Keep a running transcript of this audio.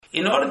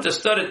In order to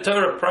study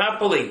Torah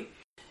properly,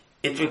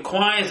 it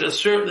requires a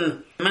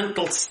certain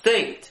mental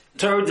state.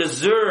 Torah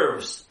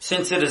deserves,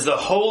 since it is a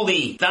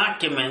holy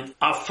document,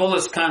 our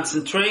fullest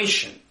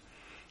concentration.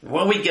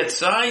 When we get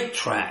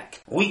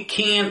sidetracked, we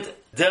can't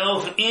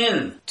delve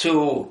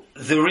into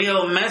the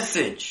real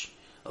message.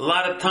 A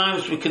lot of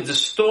times we could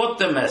distort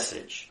the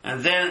message.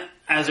 And then,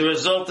 as a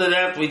result of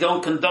that, we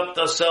don't conduct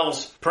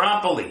ourselves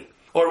properly.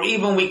 Or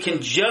even we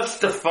can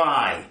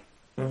justify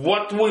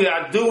what we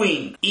are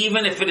doing,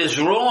 even if it is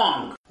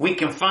wrong. We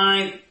can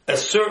find a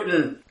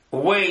certain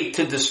way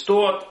to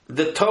distort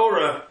the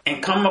Torah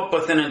and come up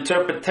with an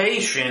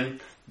interpretation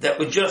that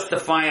would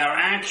justify our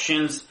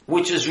actions,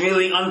 which is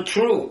really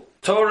untrue.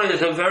 Torah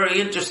is a very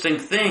interesting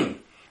thing.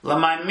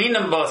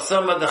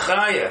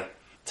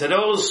 To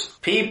those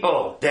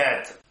people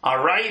that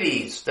are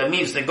righties, that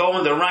means they go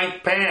on the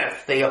right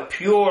path, they are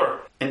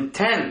pure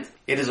intent,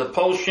 it is a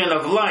portion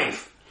of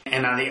life.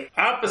 And on the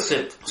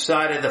opposite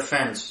side of the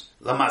fence,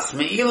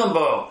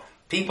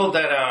 people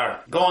that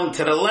are going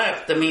to the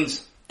left, that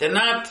means they're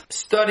not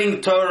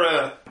studying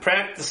Torah,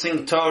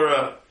 practicing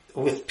Torah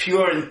with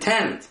pure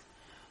intent.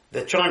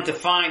 They're trying to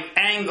find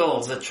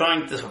angles, they're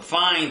trying to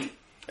find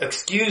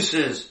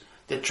excuses,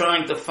 they're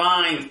trying to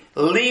find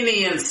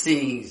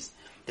leniencies,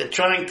 they're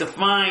trying to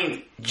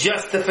find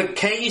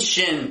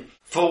justification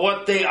for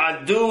what they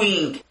are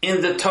doing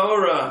in the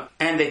Torah,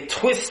 and they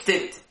twist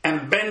it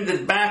and bend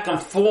it back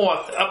and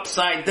forth,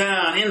 upside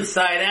down,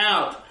 inside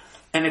out,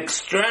 and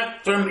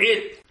extract from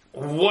it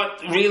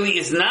what really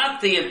is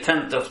not the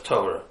intent of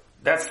Torah.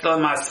 That's the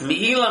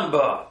masmi'ilam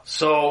ba.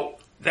 So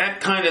that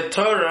kind of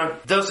Torah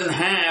doesn't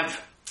have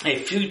a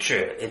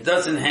future.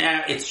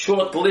 It's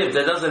short-lived.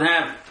 It doesn't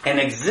have an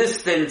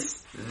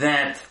existence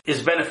that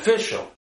is beneficial.